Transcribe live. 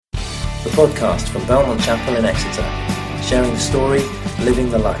the podcast from Belmont Chapel in Exeter, sharing the story, living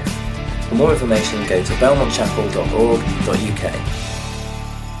the life. For more information, go to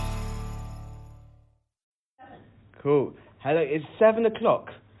belmontchapel.org.uk. Cool. Hello, it's 7 o'clock,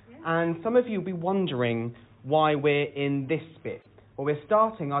 and some of you will be wondering why we're in this bit. Well, we're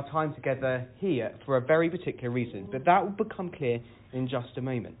starting our time together here for a very particular reason, but that will become clear in just a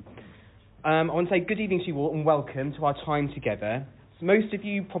moment. I want to say good evening to you all and welcome to our time together. So most of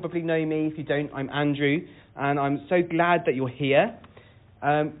you probably know me. If you don't, I'm Andrew, and I'm so glad that you're here.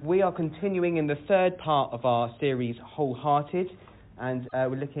 We are continuing in the third part of our series, Wholehearted, and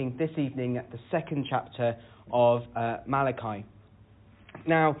we're looking this evening at the second chapter of Malachi.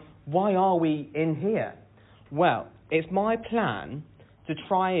 Now, why are we in here? Well, it's my plan to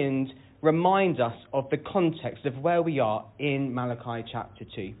try and remind us of the context of where we are in Malachi chapter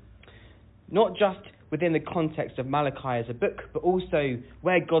 2. Not just within the context of Malachi as a book, but also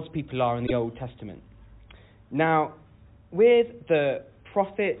where God's people are in the Old Testament. Now, with the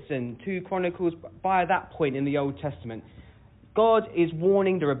prophets and 2 Chronicles, by that point in the Old Testament, God is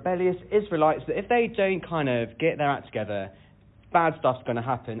warning the rebellious Israelites that if they don't kind of get their act together, bad stuff's going to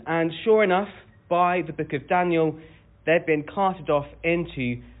happen. And sure enough, by the book of Daniel, they've been carted off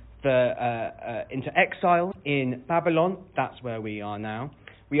into exile in Babylon. That's where we are now.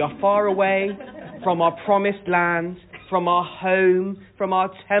 We are far away from our promised land, from our home, from our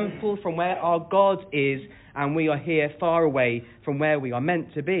temple, from where our God is, and we are here far away from where we are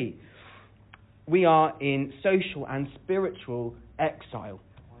meant to be. We are in social and spiritual exile.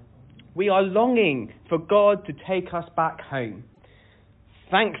 We are longing for God to take us back home.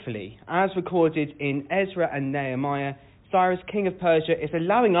 Thankfully, as recorded in Ezra and Nehemiah, Cyrus, king of Persia, is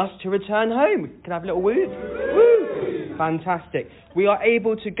allowing us to return home. Can I have a little woo? Woo! Fantastic. We are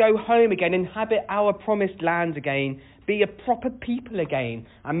able to go home again, inhabit our promised land again, be a proper people again,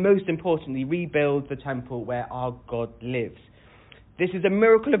 and most importantly, rebuild the temple where our God lives. This is a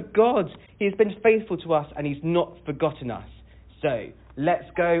miracle of God. He has been faithful to us and he's not forgotten us. So, let's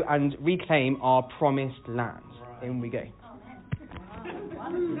go and reclaim our promised land. In we go.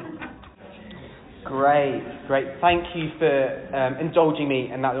 Great. Thank you for indulging me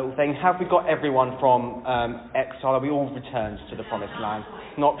in that little thing. Have we got everyone from exile? Are we all returned to the promised land?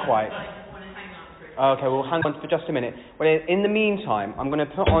 Not quite. Okay, well, hang on for just a minute. Well, in the meantime, I'm going to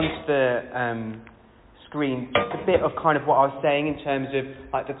put onto the screen just a bit of kind of what I was saying in terms of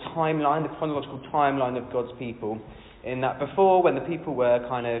like the timeline, the chronological timeline of God's people. In that before, when the people were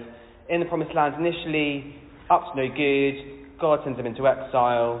kind of in the promised land initially, up to no good, God sends them into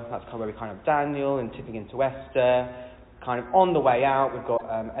exile. That's kind of where we kind of Daniel and tipping into Esther. Kind of on the way out, we've got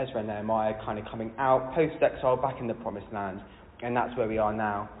Ezra and Nehemiah kind of coming out post-exile back in the promised land. And that's where we are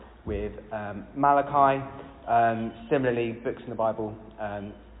now with Malachi. Similarly, books in the Bible,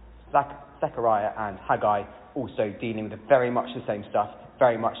 Zechariah and Haggai also dealing with very much the same stuff,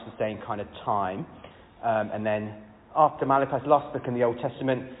 very much the same kind of time. And then after Malachi's last book in the Old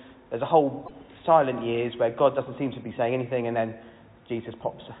Testament, there's a whole silent years where God doesn't seem to be saying anything, and then Jesus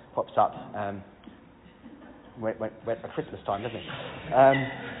pops up. We're at Christmas time, doesn't it?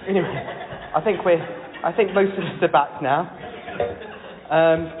 Anyway, I think most of us are back now.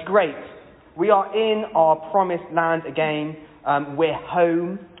 Great. We are in our promised land again. We're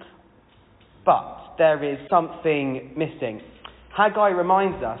home, but there is something missing. Haggai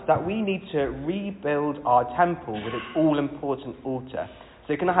reminds us that we need to rebuild our temple with its all-important altar.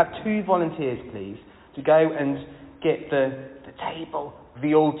 So can I have 2 volunteers, please, to go and get the table,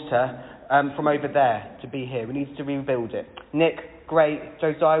 the altar, from over there to be here. We need to rebuild it. Nick, great.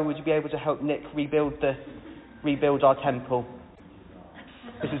 Josiah, would you be able to help Nick rebuild our temple?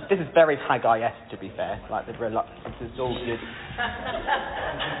 This is very Haggai-esque, to be fair. Like the reluctance is all good.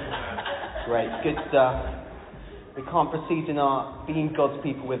 Great, good stuff. We can't proceed in our being God's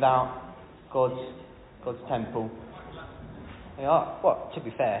people without God's temple. They are. Well, to be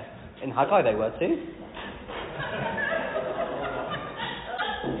fair, in Haggai they were too.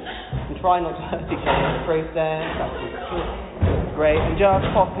 And try not to hurt each other in the process. That's great. And just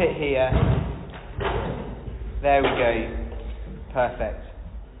pop it here. There we go. Perfect.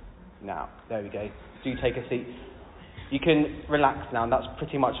 Now, there we go. Do take a seat. You can relax now. That's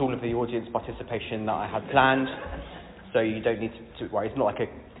pretty much all of the audience participation that I had planned. So you don't need to worry. It's not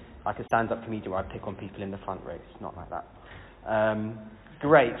like a stand-up comedian where I pick on people in the front row. It's not like that.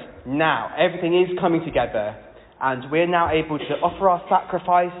 Great. Now, everything is coming together, and we're now able to offer our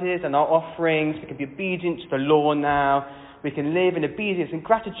sacrifices and our offerings. We can be obedient to the law now. We can live in obedience and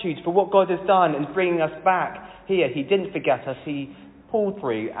gratitude for what God has done in bringing us back here. He didn't forget us. He pulled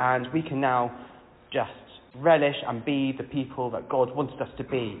through, and we can now just relish and be the people that God wanted us to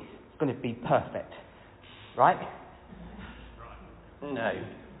be. going to be perfect, right? No.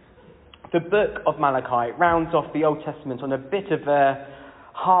 The book of Malachi rounds off the Old Testament on a bit of a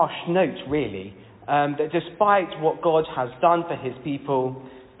harsh note, really, that despite what God has done for his people,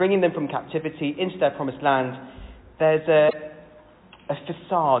 bringing them from captivity into their promised land, there's a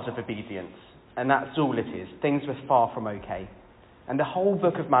facade of obedience, and that's all it is. Things were far from okay. And the whole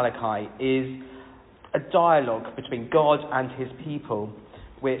book of Malachi is a dialogue between God and his people,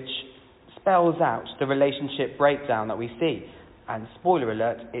 which spells out the relationship breakdown that we see. And spoiler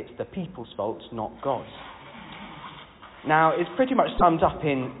alert, it's the people's fault, not God's. Now, it's pretty much summed up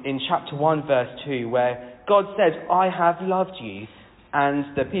in chapter 1, verse 2, where God says, I have loved you.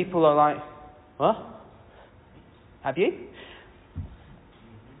 And the people are like, what? Have you?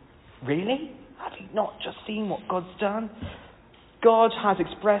 Really? Have you not just seen what God's done? God has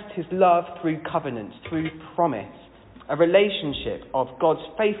expressed his love through covenant, through promise, a relationship of God's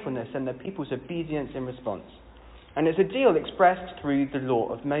faithfulness and the people's obedience in response. And it's a deal expressed through the law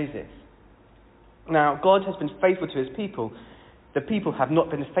of Moses. Now, God has been faithful to his people. The people have not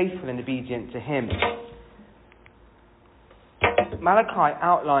been faithful and obedient to him. Malachi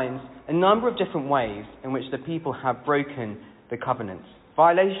outlines a number of different ways in which the people have broken the covenant.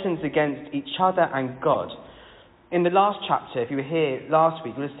 Violations against each other and God. In the last chapter, if you were here last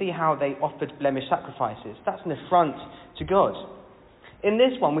week, you'll see how they offered blemished sacrifices. That's an affront to God. In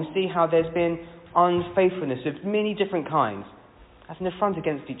this one, we see how there's been unfaithfulness of many different kinds. That's an affront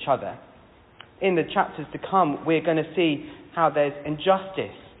against each other. In the chapters to come, we're going to see how there's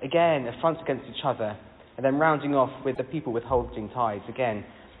injustice, again, affronts against each other, and then rounding off with the people withholding tithes, again,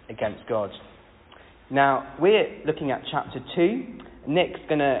 against God. Now, we're looking at chapter 2. Nick's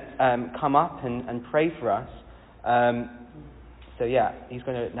going to come up and pray for us. He's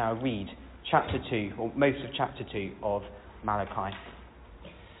going to now read chapter 2, or most of chapter 2 of Malachi.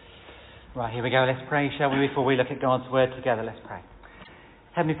 Right, here we go. Let's pray, shall we, before we look at God's word together. Let's pray.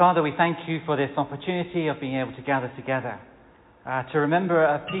 Heavenly Father, we thank you for this opportunity of being able to gather together, to remember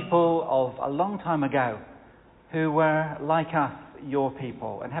a people of a long time ago who were like us, your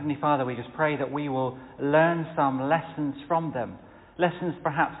people. And Heavenly Father, we just pray that we will learn some lessons from them, lessons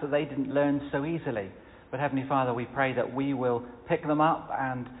perhaps that they didn't learn so easily. But Heavenly Father, we pray that we will pick them up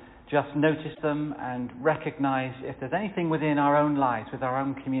and just notice them and recognise if there's anything within our own lives, with our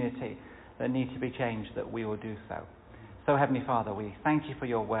own community, that need to be changed, that we will do so. So Heavenly Father, we thank you for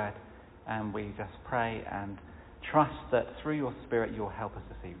your word, and we just pray and trust that through your Spirit you will help us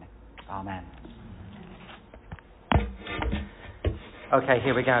this evening. Amen. Okay,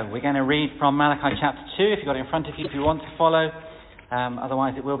 here we go. We're going to read from Malachi chapter 2, if you've got it in front of you, if you want to follow.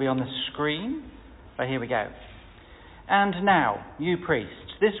 Otherwise it will be on the screen. But here we go. And now, you priests,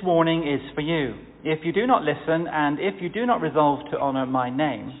 this warning is for you. If you do not listen, and if you do not resolve to honour my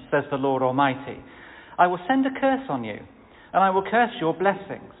name, says the Lord Almighty, I will send a curse on you, and I will curse your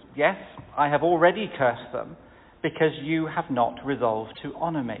blessings. Yes, I have already cursed them, because you have not resolved to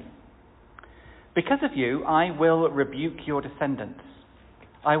honour me. Because of you, I will rebuke your descendants.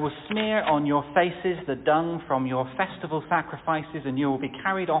 I will smear on your faces the dung from your festival sacrifices, and you will be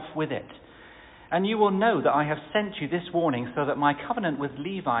carried off with it. And you will know that I have sent you this warning so that my covenant with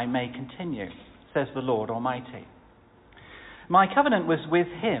Levi may continue, says the Lord Almighty. My covenant was with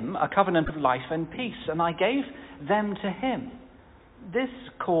him, a covenant of life and peace, and I gave them to him. This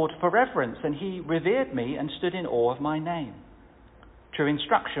called for reverence, and he revered me and stood in awe of my name. True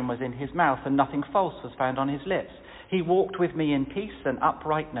instruction was in his mouth, and nothing false was found on his lips. He walked with me in peace and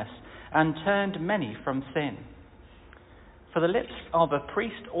uprightness, and turned many from sin. For the lips of a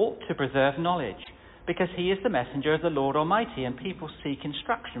priest ought to preserve knowledge, because he is the messenger of the Lord Almighty, and people seek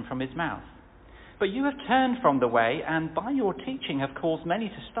instruction from his mouth. But you have turned from the way, and by your teaching have caused many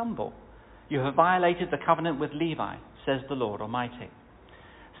to stumble. You have violated the covenant with Levi, says the Lord Almighty.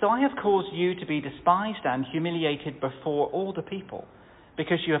 So I have caused you to be despised and humiliated before all the people,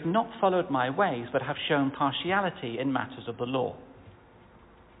 because you have not followed my ways, but have shown partiality in matters of the law.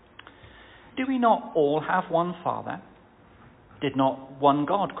 Do we not all have one Father? Did not one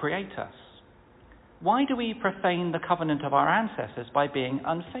God create us? Why do we profane the covenant of our ancestors by being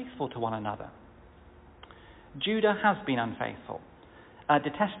unfaithful to one another? Judah has been unfaithful, a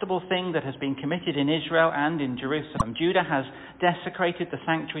detestable thing that has been committed in Israel and in Jerusalem. Judah has desecrated the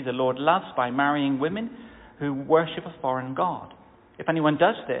sanctuary the Lord loves by marrying women who worship a foreign god. If anyone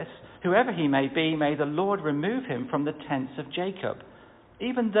does this, whoever he may be, may the Lord remove him from the tents of Jacob,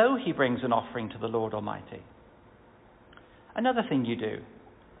 even though he brings an offering to the Lord Almighty. Another thing you do,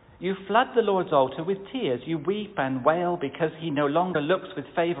 you flood the Lord's altar with tears. You weep and wail because he no longer looks with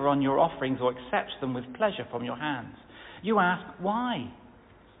favour on your offerings or accepts them with pleasure from your hands. You ask, why?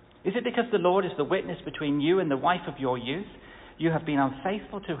 Is it because the Lord is the witness between you and the wife of your youth? You have been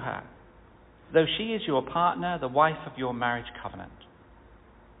unfaithful to her, though she is your partner, the wife of your marriage covenant.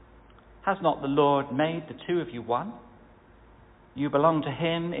 Has not the Lord made the two of you one? You belong to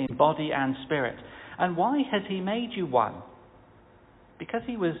him in body and spirit. And why has he made you one? Because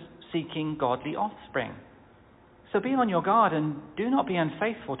he was seeking godly offspring. So be on your guard and do not be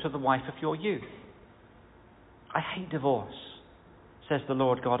unfaithful to the wife of your youth. I hate divorce, says the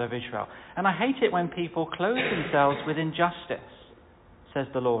Lord God of Israel, and I hate it when people clothe themselves with injustice, says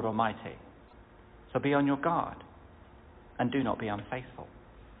the Lord Almighty. So be on your guard and do not be unfaithful.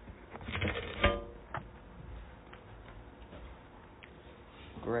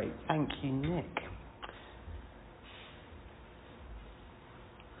 Great, thank you, Nick.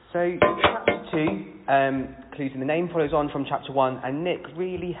 So, chapter 2, clues in the name, follows on from chapter 1, and Nick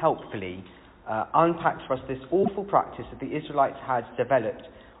really helpfully unpacks for us this awful practice that the Israelites had developed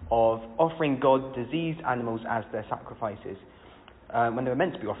of offering God diseased animals as their sacrifices, when they were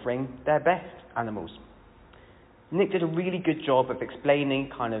meant to be offering their best animals. Nick did a really good job of explaining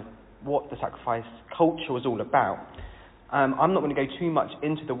kind of what the sacrifice culture was all about. I'm not going to go too much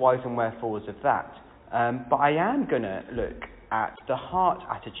into the whys and wherefores of that, but I am going to look at the heart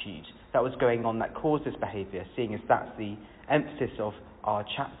attitude that was going on that caused this behaviour, seeing as that's the emphasis of our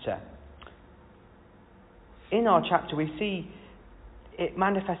chapter. In our chapter, we see it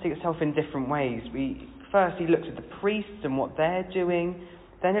manifesting itself in different ways. Firstly looks at the priests and what they're doing,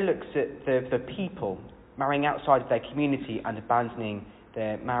 then it looks at the people marrying outside of their community and abandoning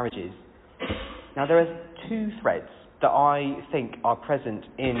their marriages. Now, there are two threads that I think are present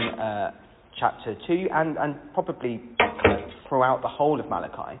in chapter 2 and probably throughout the whole of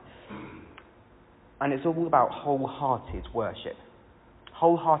Malachi. And it's all about wholehearted worship.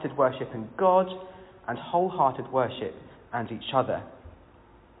 Wholehearted worship in God and wholehearted worship and each other.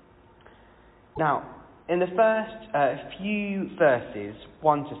 Now, in the first few verses,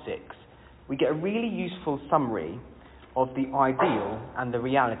 1 to 6, we get a really useful summary of the ideal and the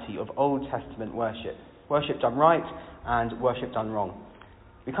reality of Old Testament worship. Worship done right and worship done wrong.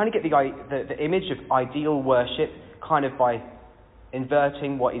 We kind of get the image of ideal worship kind of by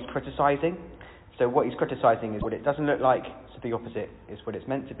inverting what he's criticising. So what he's criticising is what it doesn't look like, so the opposite is what it's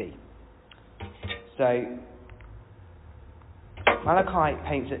meant to be. So Malachi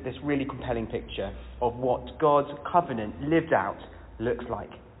paints this really compelling picture of what God's covenant lived out looks like.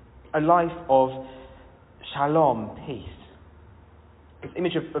 A life of shalom, peace. This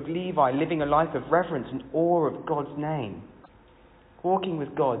image of Levi living a life of reverence and awe of God's name. Walking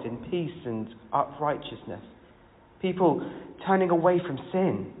with God in peace and uprightness. People turning away from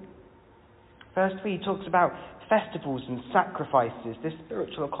sin. Verse 3 talks about festivals and sacrifices, this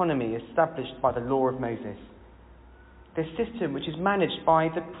spiritual economy established by the law of Moses. This system which is managed by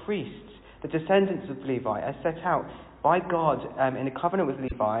the priests, the descendants of Levi, as set out by God in a covenant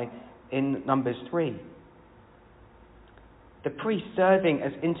with Levi in Numbers 3. The priests serving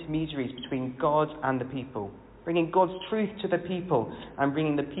as intermediaries between God and the people, bringing God's truth to the people and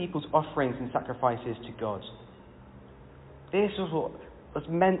bringing the people's offerings and sacrifices to God. This was what was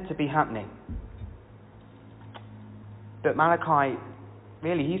meant to be happening. But Malachi,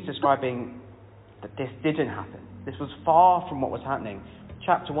 really, he's describing that this didn't happen. This was far from what was happening.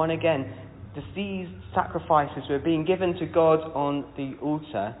 Chapter 1 again, diseased sacrifices were being given to God on the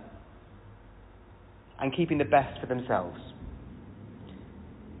altar and keeping the best for themselves.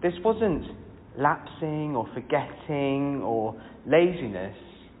 This wasn't lapsing or forgetting or laziness.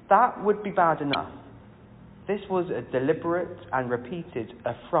 That would be bad enough. This was a deliberate and repeated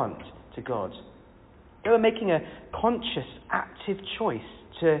affront to God. They were making a conscious, active choice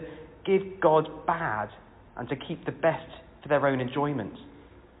to give God bad and to keep the best for their own enjoyment.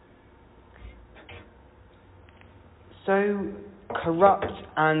 So corrupt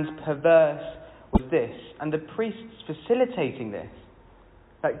and perverse was this, and the priests facilitating this,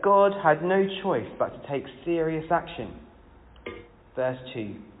 that God had no choice but to take serious action. Verse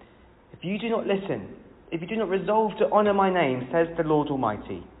 2, if you do not listen, if you do not resolve to honour my name, says the Lord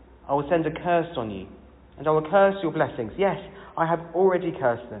Almighty, I will send a curse on you, and I will curse your blessings. Yes, I have already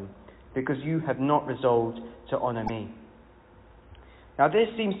cursed them, because you have not resolved to honour me. Now this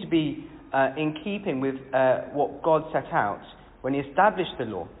seems to be in keeping with what God set out when he established the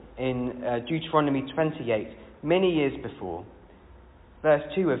law in Deuteronomy 28, many years before. Verse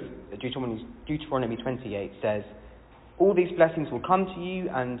 2 of Deuteronomy 28 says, all these blessings will come to you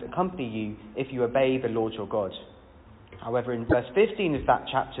and accompany you if you obey the Lord your God. However, in verse 15 of that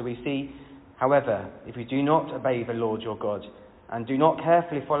chapter we see, however, if you do not obey the Lord your God and do not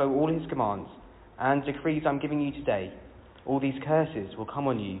carefully follow all his commands and decrees I'm giving you today, all these curses will come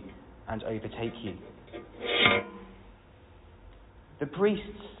on you and overtake you. The priests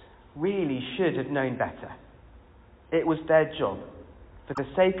really should have known better. It was their job, for the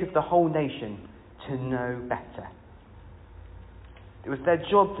sake of the whole nation, to know better. It was their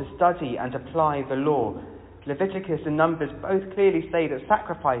job to study and apply the law. Leviticus and Numbers both clearly say that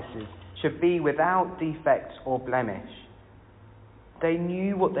sacrifices should be without defect or blemish. They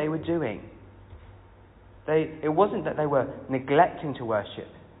knew what they were doing. It wasn't that they were neglecting to worship.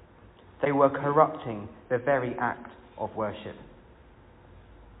 They were corrupting the very act of worship.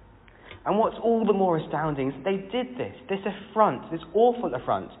 And what's all the more astounding is they did this affront, this awful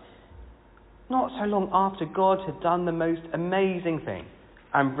affront, not so long after God had done the most amazing thing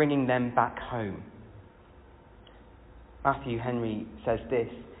and bringing them back home. Matthew Henry says this: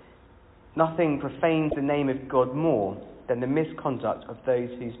 "Nothing profanes the name of God more than the misconduct of those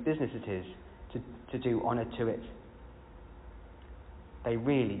whose business it is to do honour to it." They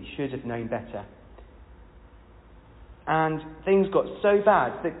really should have known better. And things got so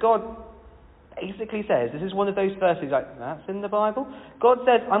bad that God basically says, this is one of those verses, like, that's in the Bible. God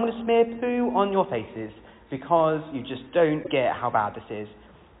says, I'm going to smear poo on your faces because you just don't get how bad this is.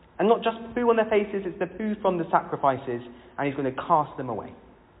 And not just poo on their faces, it's the poo from the sacrifices, and he's going to cast them away.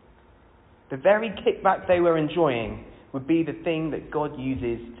 The very kickback they were enjoying would be the thing that God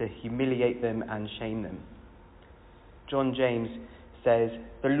uses to humiliate them and shame them. John James says,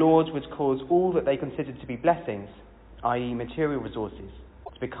 the Lord would cause all that they considered to be blessings, i.e. material resources,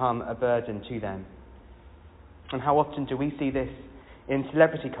 to become a burden to them. And how often do we see this in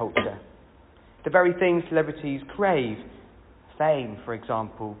celebrity culture? The very thing celebrities crave, fame, for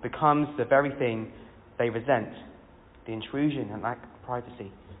example, becomes the very thing they resent, the intrusion and lack of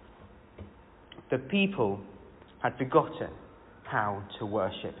privacy. The people had forgotten how to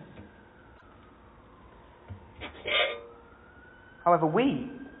worship. However, we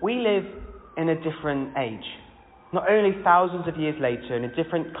live in a different age. Not only thousands of years later, in a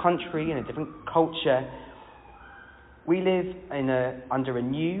different country, in a different culture, we live under a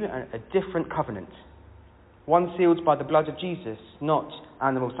new, a different covenant. One sealed by the blood of Jesus, not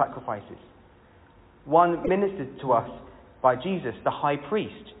animal sacrifices. One ministered to us by Jesus, the high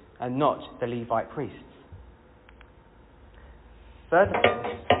priest, and not the Levite priests. Further,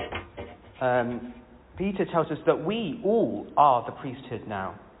 Peter tells us that we all are the priesthood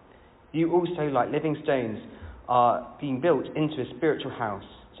now. You also, like living stones, are being built into a spiritual house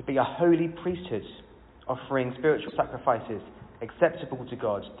to be a holy priesthood, offering spiritual sacrifices acceptable to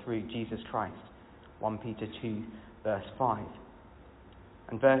God through Jesus Christ. 1 Peter 2, verse 5.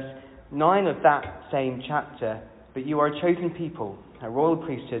 And verse 9 of that same chapter, but you are a chosen people, a royal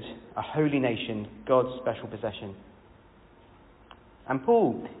priesthood, a holy nation, God's special possession. And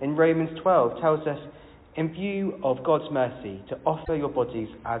Paul, in Romans 12, tells us, in view of God's mercy, to offer your bodies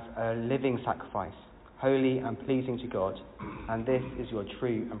as a living sacrifice, holy and pleasing to God, and this is your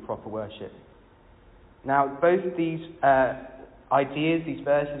true and proper worship. Now, both these ideas, these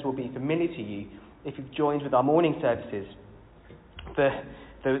verses, will be familiar to you if you've joined with our morning services.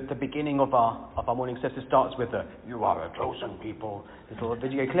 The beginning of our morning service starts with the "You are a chosen people," this little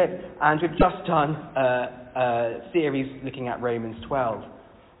video clip, and we've just done a series looking at Romans 12.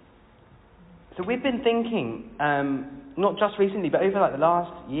 So we've been thinking, not just recently, but over the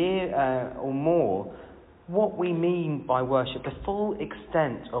last year or more, what we mean by worship, the full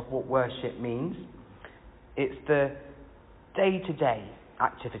extent of what worship means. It's the day-to-day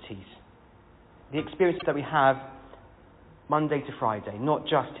activities, the experiences that we have Monday to Friday, not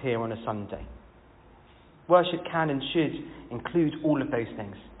just here on a Sunday. Worship can and should include all of those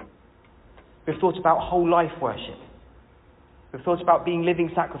things. We've thought about whole life worship. We've thought about being living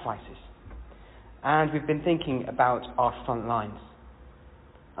sacrifices. And we've been thinking about our front lines.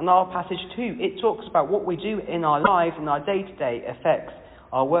 And our passage too, it talks about what we do in our lives and our day-to-day affects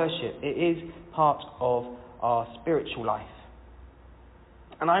our worship. It is part of our spiritual life.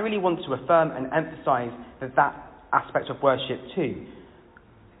 And I really want to affirm and emphasise that aspect of worship too.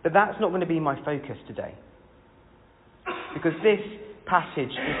 But that's not going to be my focus today. Because this passage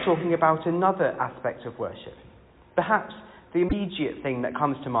is talking about another aspect of worship. Perhaps the immediate thing that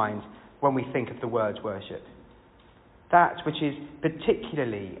comes to mind when we think of the word worship. That which is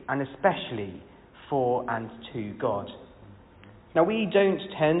particularly and especially for and to God. Now, we don't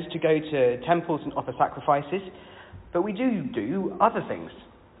tend to go to temples and offer sacrifices, but we do other things.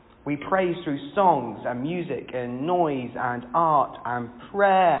 We praise through songs and music and noise and art and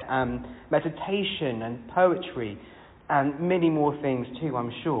prayer and meditation and poetry and many more things too,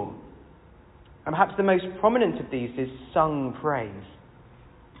 I'm sure. And perhaps the most prominent of these is sung praise.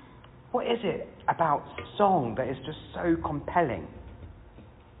 What is it about song that is just so compelling?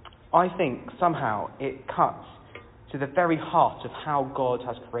 I think somehow it cuts to the very heart of how God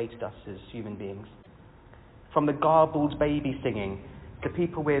has created us as human beings. From the garbled baby singing to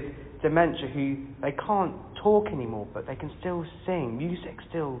people with dementia who they can't talk anymore, but they can still sing. Music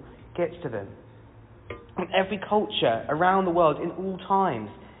still gets to them. In every culture around the world, in all times,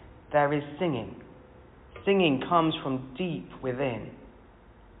 there is singing. Singing comes from deep within.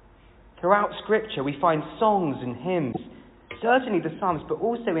 Throughout Scripture, we find songs and hymns, certainly the Psalms, but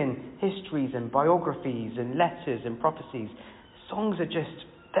also in histories and biographies and letters and prophecies. Songs are just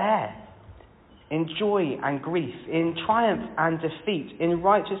there. In joy and grief, in triumph and defeat, in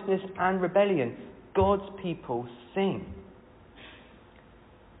righteousness and rebellion, God's people sing.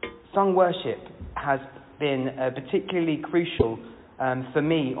 Sung worship has been particularly crucial for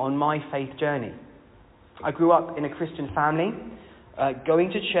me on my faith journey. I grew up in a Christian family,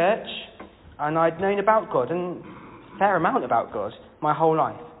 going to church, and I'd known about God, and a fair amount about God, my whole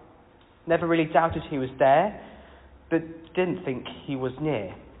life. Never really doubted he was there, but didn't think he was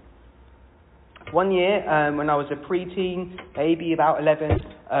near. One year, when I was a preteen, maybe about 11,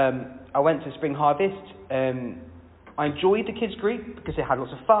 I went to Spring Harvest. I enjoyed the kids group because it had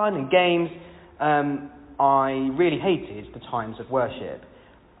lots of fun and games. I really hated the times of worship.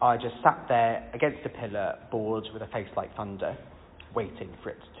 I just sat there against a pillar, bored with a face like thunder, waiting for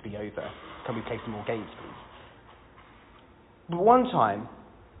it to be over. Can we play some more games, please? But one time,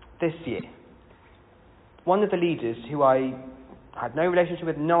 this year, one of the leaders who I had no relationship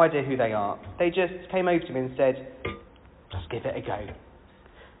with, no idea who they are, they just came over to me and said, just give it a go.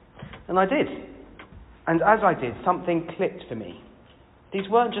 And I did. And as I did, something clicked for me. These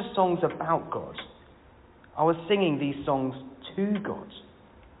weren't just songs about God. I was singing these songs to God.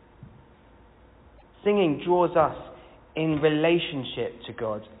 Singing draws us in relationship to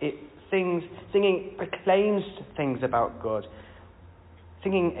God. Singing proclaims things about God.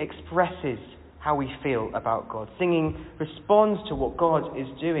 Singing expresses how we feel about God. Singing responds to what God is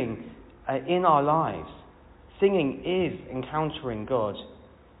doing in our lives. Singing is encountering God,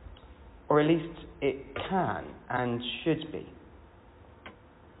 or at least it can and should be.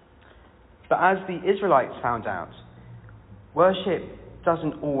 But as the Israelites found out, worship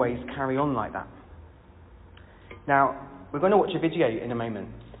doesn't always carry on like that. Now, we're going to watch a video in a moment.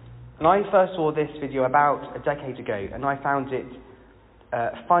 And I first saw this video about a decade ago, and I found it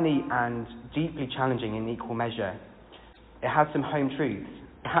funny and deeply challenging in equal measure. It has some home truths,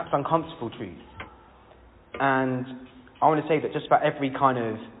 perhaps uncomfortable truths. And I want to say that just about every kind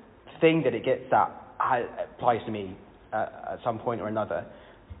of thing that it gets at applies to me at some point or another.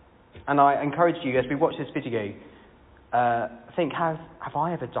 And I encourage you, as we watch this video, think, have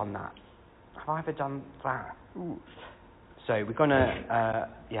I ever done that? Have I ever done that? Ooh. So we're going to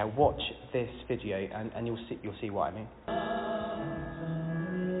watch this video, and you'll see what I mean.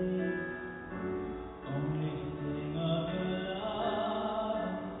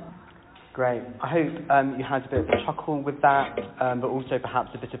 Great. I hope you had a bit of a chuckle with that, but also perhaps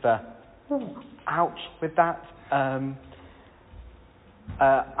a bit of a ouch with that. And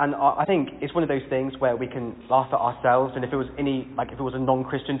I think it's one of those things where we can laugh at ourselves, and if it was a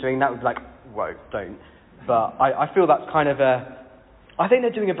non-Christian doing that, we'd be like, whoa, don't. But I feel that's kind of I think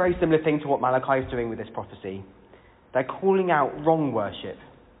they're doing a very similar thing to what Malachi is doing with this prophecy. They're calling out wrong worship,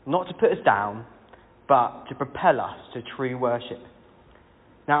 not to put us down, but to propel us to true worship.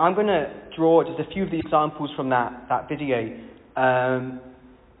 Now, I'm going to draw just a few of the examples from that video,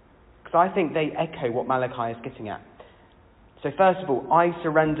 because I think they echo what Malachi is getting at. So first of all, I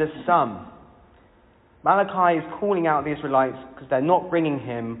surrender some. Malachi is calling out the Israelites because they're not bringing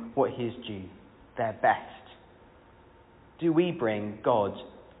him what is due, their best. Do we bring God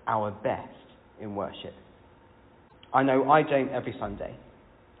our best in worship? I know I don't every Sunday.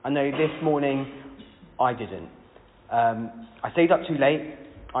 I know this morning I didn't. I stayed up too late.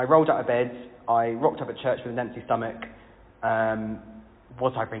 I rolled out of bed. I rocked up at church with an empty stomach.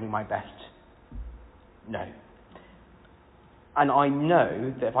 Was I bringing my best? No. And I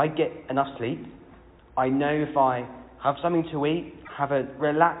know that if I get enough sleep, I know if I have something to eat, have a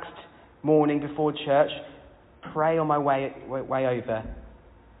relaxed morning before church, pray on my way over,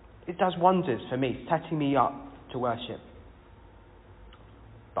 it does wonders for me, setting me up to worship.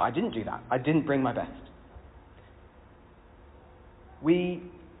 But I didn't do that. I didn't bring my best.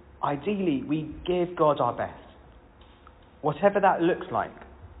 Ideally, we give God our best, whatever that looks like.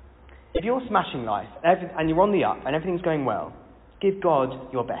 If you're smashing life and you're on the up and everything's going well, give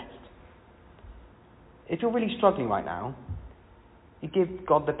God your best. If you're really struggling right now, you give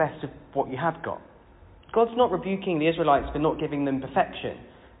God the best of what you have got. God's not rebuking the Israelites for not giving them perfection.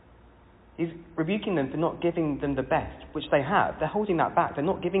 He's rebuking them for not giving them the best, which they have. They're holding that back. They're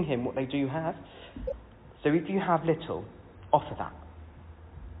not giving him what they do have. So if you have little, offer that.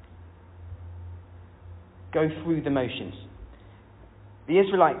 Go through the motions. The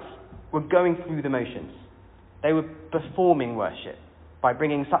Israelites were going through the motions. They were performing worship by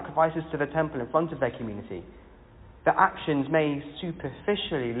bringing sacrifices to the temple in front of their community. Their actions may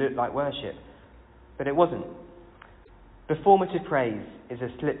superficially look like worship, but it wasn't. Performative praise is a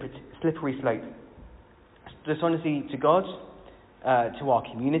slippery slope. Dishonesty to God, to our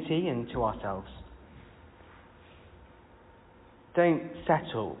community, and to ourselves. Don't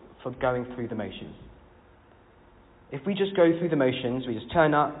settle for going through the motions. If we just go through the motions, we just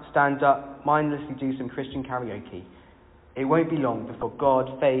turn up, stand up, mindlessly do some Christian karaoke, it won't be long before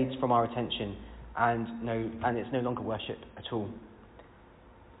God fades from our attention and it's no longer worship at all.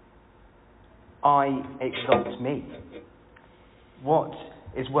 I exalt me. What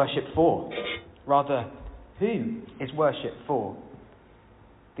is worship for? Rather, who is worship for?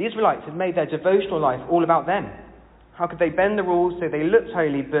 The Israelites had made their devotional life all about them. How could they bend the rules so they looked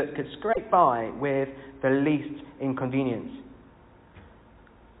holy but could scrape by with the least inconvenience?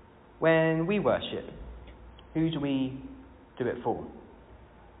 When we worship, who do we do it for?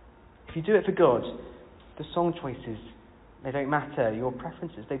 If you do it for God, the song choices, they don't matter. Your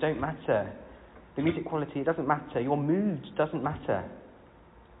preferences, they don't matter. The music quality, it doesn't matter. Your mood doesn't matter.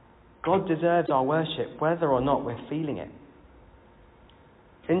 God deserves our worship, whether or not we're feeling it.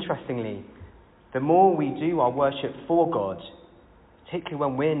 Interestingly, the more we do our worship for God, particularly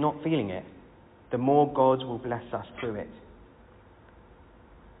when we're not feeling it, the more God will bless us through it.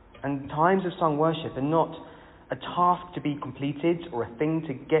 And times of sung worship are not a task to be completed or a thing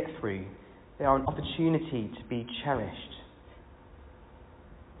to get through. They are an opportunity to be cherished.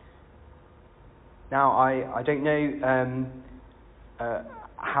 Now, I don't know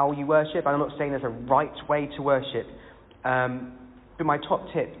how you worship. I'm not saying there's a right way to worship. But my top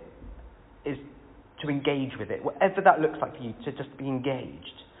tip is to engage with it. Whatever that looks like for you, to just be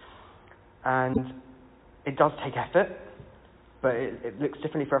engaged. And it does take effort, but it looks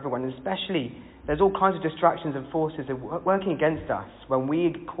differently for everyone. And especially, there's all kinds of distractions and forces working against us when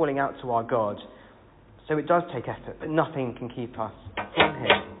we're calling out to our God. So it does take effort, but nothing can keep us from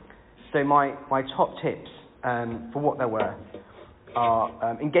Him. So my top tips for what they're worth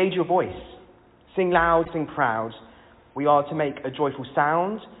are engage your voice. Sing loud, sing proud. We are to make a joyful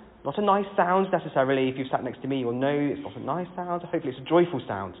sound. Not a nice sound necessarily. If you've sat next to me, you'll know it's not a nice sound. Hopefully it's a joyful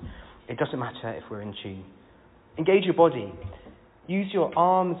sound. It doesn't matter if we're in tune. Engage your body. Use your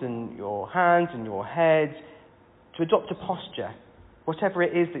arms and your hands and your head to adopt a posture. Whatever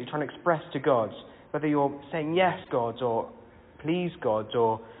it is that you're trying to express to God. Whether you're saying yes, God, or please, God,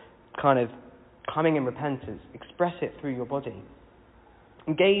 or kind of coming in repentance. Express it through your body.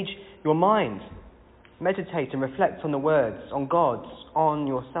 Engage your mind. Meditate and reflect on the words, on God, on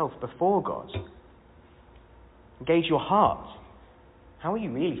yourself before God. Engage your heart. How are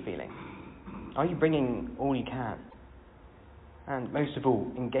you really feeling? Are you bringing all you can? And most of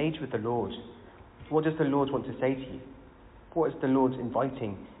all, engage with the Lord. What does the Lord want to say to you? What is the Lord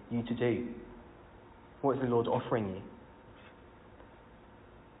inviting you to do? What is the Lord offering you?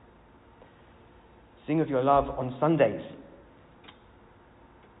 Sing of your love on Sundays.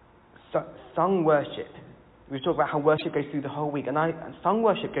 Sung worship. We talk about how worship goes through the whole week, and sung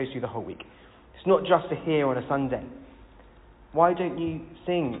worship goes through the whole week. It's not just to hear on a Sunday. Why don't you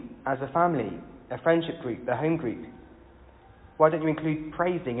sing as a family, a friendship group, a home group? Why don't you include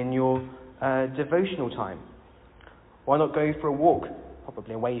praising in your devotional time? Why not go for a walk,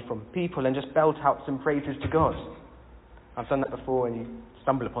 probably away from people, and just belt out some praises to God? I've done that before, and you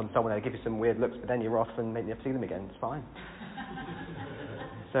stumble upon someone, they give you some weird looks, but then you're off and maybe you never see them again. It's fine.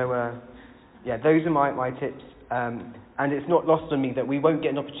 So, those are my tips. And it's not lost on me that we won't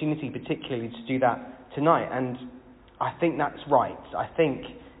get an opportunity particularly to do that tonight. And I think that's right. I think,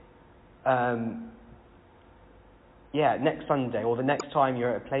 next Sunday or the next time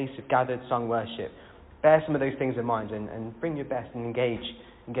you're at a place of gathered sung worship, bear some of those things in mind and bring your best and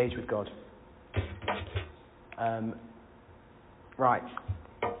engage with God. Right.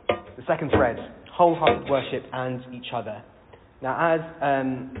 The second thread, wholehearted worship and each other. Now, as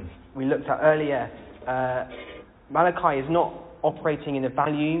we looked at earlier, Malachi is not operating in a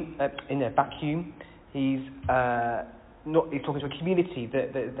vacuum. He's talking to a community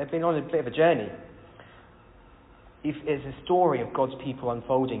that they've been on a bit of a journey. It's a story of God's people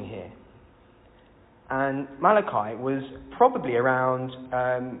unfolding here. And Malachi was probably around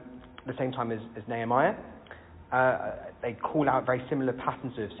the same time as Nehemiah. They call out very similar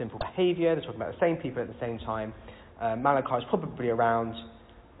patterns of simple behaviour. They're talking about the same people at the same time. Malachi is probably around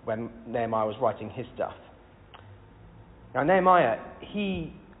when Nehemiah was writing his stuff. Now Nehemiah,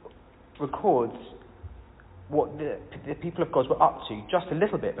 he records what the people of God were up to just a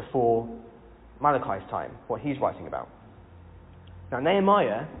little bit before Malachi's time, what he's writing about. Now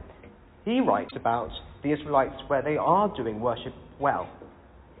Nehemiah, he writes about the Israelites where they are doing worship well.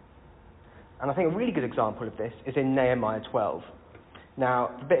 And I think a really good example of this is in Nehemiah 12.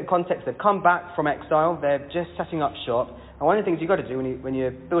 Now, a bit of context, they've come back from exile, they're just setting up shop, and one of the things you've got to do when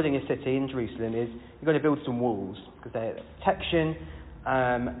you're building a city in Jerusalem is you've got to build some walls, because they're protection,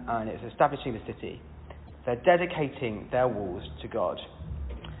 and it's establishing the city. They're dedicating their walls to God.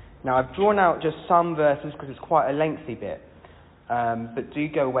 Now, I've drawn out just some verses because it's quite a lengthy bit, but do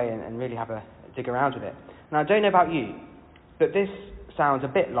go away and really have a dig around with it. Now, I don't know about you, but this sounds a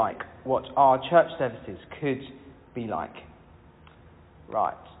bit like what our church services could be like.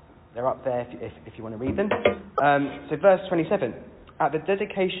 Right, they're up there if you want to read them. So verse 27, at the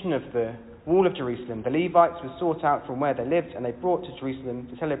dedication of the wall of Jerusalem, the Levites were sought out from where they lived, and they brought to Jerusalem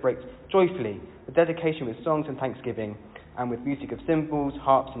to celebrate joyfully the dedication with songs and thanksgiving, and with music of cymbals,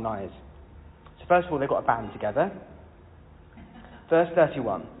 harps and lyres. So first of all, they got a band together. Verse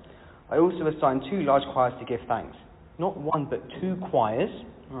 31, I also assigned 2 large choirs to give thanks. Not 1, but 2 choirs.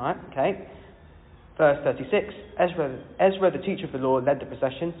 All right, okay. Verse 36, Ezra, the teacher of the law, led the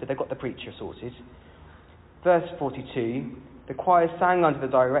procession, so they've got the preacher sorted. Verse 42, the choir sang under the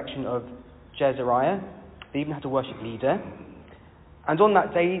direction of Jezariah. They even had a worship leader. And on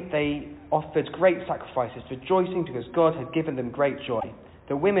that day, they offered great sacrifices, rejoicing because God had given them great joy.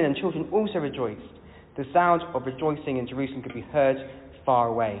 The women and children also rejoiced. The sound of rejoicing in Jerusalem could be heard far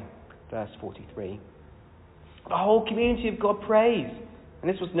away. Verse 43. The whole community of God praised, and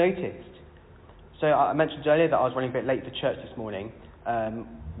this was noticed. So I mentioned earlier that I was running a bit late to church this morning.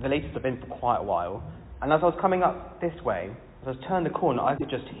 The latest I've been for quite a while. And as I was coming up this way, as I was turning the corner, I could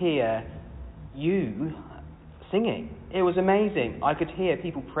just hear you singing. It was amazing. I could hear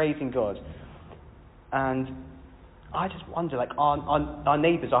people praising God. And I just wonder, like, our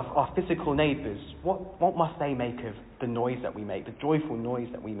neighbours, our physical neighbours, what must they make of the noise that we make, the joyful noise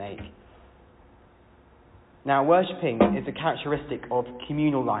that we make? Now, worshipping is a characteristic of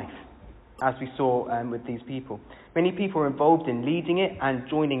communal life, as we saw with these people. Many people are involved in leading it and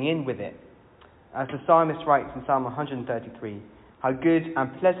joining in with it. As the psalmist writes in Psalm 133, how good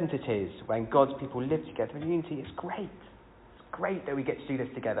and pleasant it is when God's people live together in unity. It's great. It's great that we get to do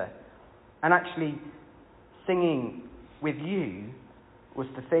this together. And actually, singing with you was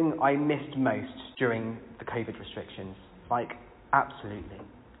the thing I missed most during the COVID restrictions. Like, absolutely.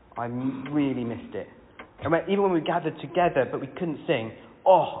 I really missed it. And even when we gathered together but we couldn't sing,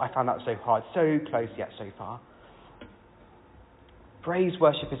 I found that so hard, so close yet so far. Praise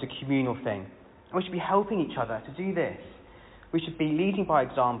worship is a communal thing. And we should be helping each other to do this. We should be leading by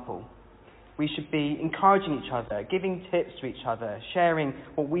example. We should be encouraging each other, giving tips to each other, sharing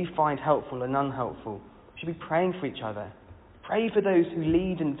what we find helpful and unhelpful. We should be praying for each other. Pray for those who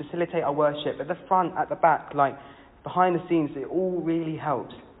lead and facilitate our worship at the front, at the back, like behind the scenes. It all really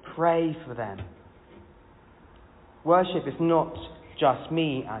helps. Pray for them. Worship is not just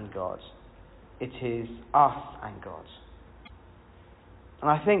me and God. It is us and God. And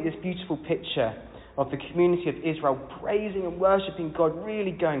I think this beautiful picture of the community of Israel praising and worshipping God,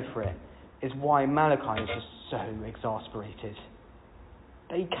 really going for it, is why Malachi is just so exasperated.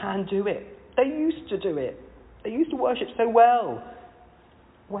 They can do it. They used to do it. They used to worship so well.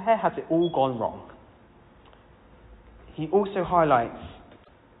 Where has it all gone wrong? He also highlights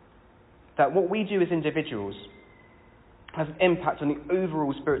that what we do as individuals has an impact on the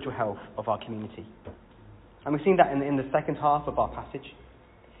overall spiritual health of our community. And we've seen that in the second half of our passage.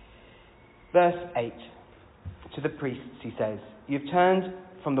 Verse 8, to the priests he says, "You've turned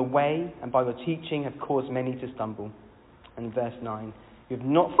from the way, and by your teaching have caused many to stumble." And verse 9, "You have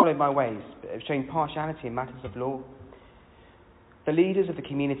not followed my ways, but have shown partiality in matters of law." The leaders of the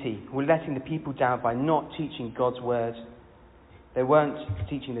community were letting the people down by not teaching God's word. They weren't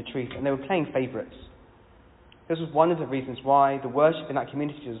teaching the truth, and they were playing favourites. This was one of the reasons why the worship in that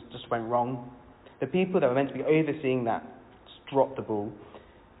community just went wrong. The people that were meant to be overseeing that just dropped the ball.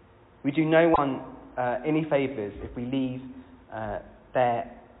 We do no one any favours if we leave their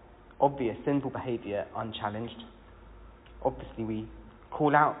obvious sinful behaviour unchallenged. Obviously, we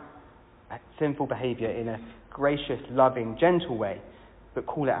call out sinful behaviour in a gracious, loving, gentle way, but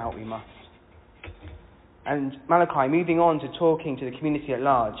call it out we must. And Malachi, moving on to talking to the community at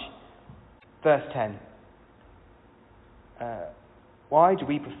large, verse 10. Why do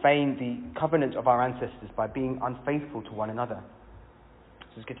we profane the covenant of our ancestors by being unfaithful to one another?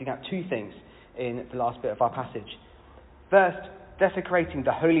 So it's getting at two things in the last bit of our passage. First, desecrating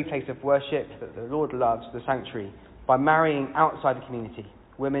the holy place of worship that the Lord loves, the sanctuary, by marrying outside the community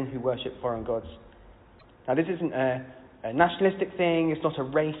women who worship foreign gods. Now, this isn't a nationalistic thing, it's not a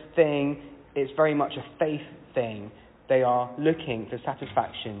race thing, it's very much a faith thing. They are looking for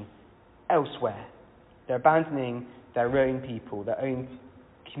satisfaction elsewhere. They're abandoning their own people, their own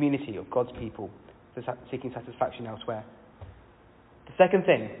community of God's people, for seeking satisfaction elsewhere. The second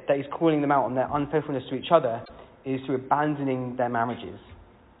thing that he's calling them out on their unfaithfulness to each other is through abandoning their marriages.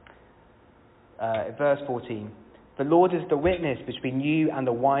 Verse 14, "The Lord is the witness between you and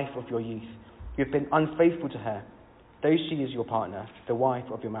the wife of your youth. You have been unfaithful to her, though she is your partner, the wife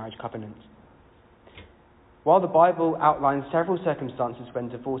of your marriage covenant." While the Bible outlines several circumstances when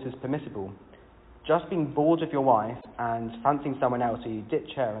divorce is permissible, just being bored of your wife and fancying someone else so you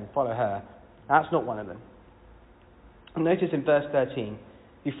ditch her and follow her, that's not one of them. And notice in verse 13,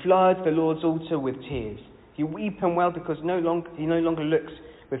 "You flood the Lord's altar with tears. You weep and wail because he no longer looks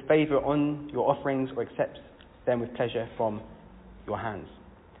with favour on your offerings or accepts them with pleasure from your hands."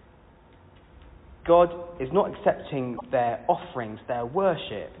 God is not accepting their offerings, their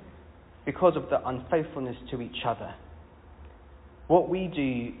worship, because of their unfaithfulness to each other. What we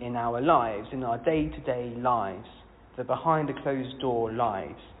do in our lives, in our day-to-day lives, the behind-the-closed-door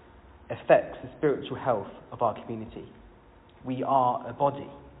lives, affects the spiritual health of our community. We are a body.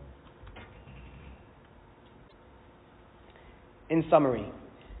 In summary,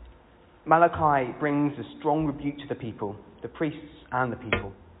 Malachi brings a strong rebuke to the people, the priests and the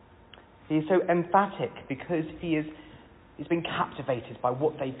people. He is so emphatic because he's been captivated by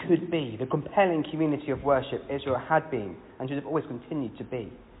what they could be, the compelling community of worship Israel had been and should have always continued to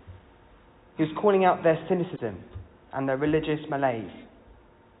be. He was calling out their cynicism and their religious malaise.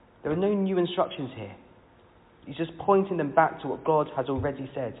 There are no new instructions here. He's just pointing them back to what God has already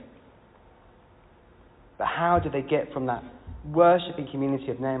said. But how do they get from that worshipping community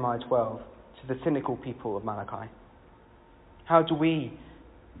of Nehemiah 12 to the cynical people of Malachi? How do we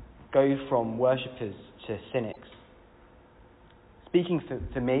go from worshippers to cynics? Speaking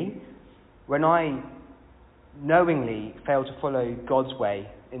for me, when I knowingly fail to follow God's way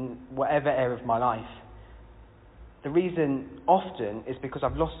in whatever area of my life, the reason often is because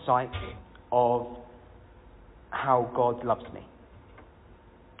I've lost sight of how God loves me,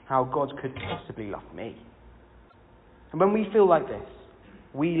 how God could possibly love me. And when we feel like this,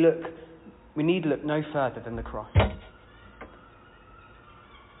 we need to look no further than the cross.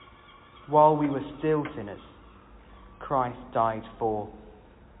 While we were still sinners, Christ died for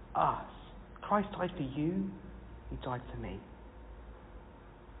us. Christ died for you, he died for me.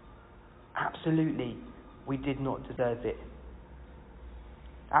 Absolutely, we did not deserve it.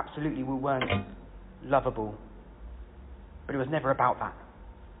 Absolutely, we weren't lovable. But it was never about that.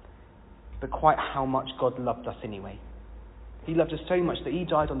 But quite how much God loved us anyway. He loved us so much that he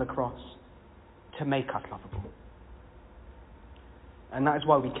died on the cross to make us lovable. And that is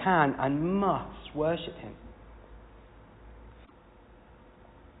why we can and must worship him.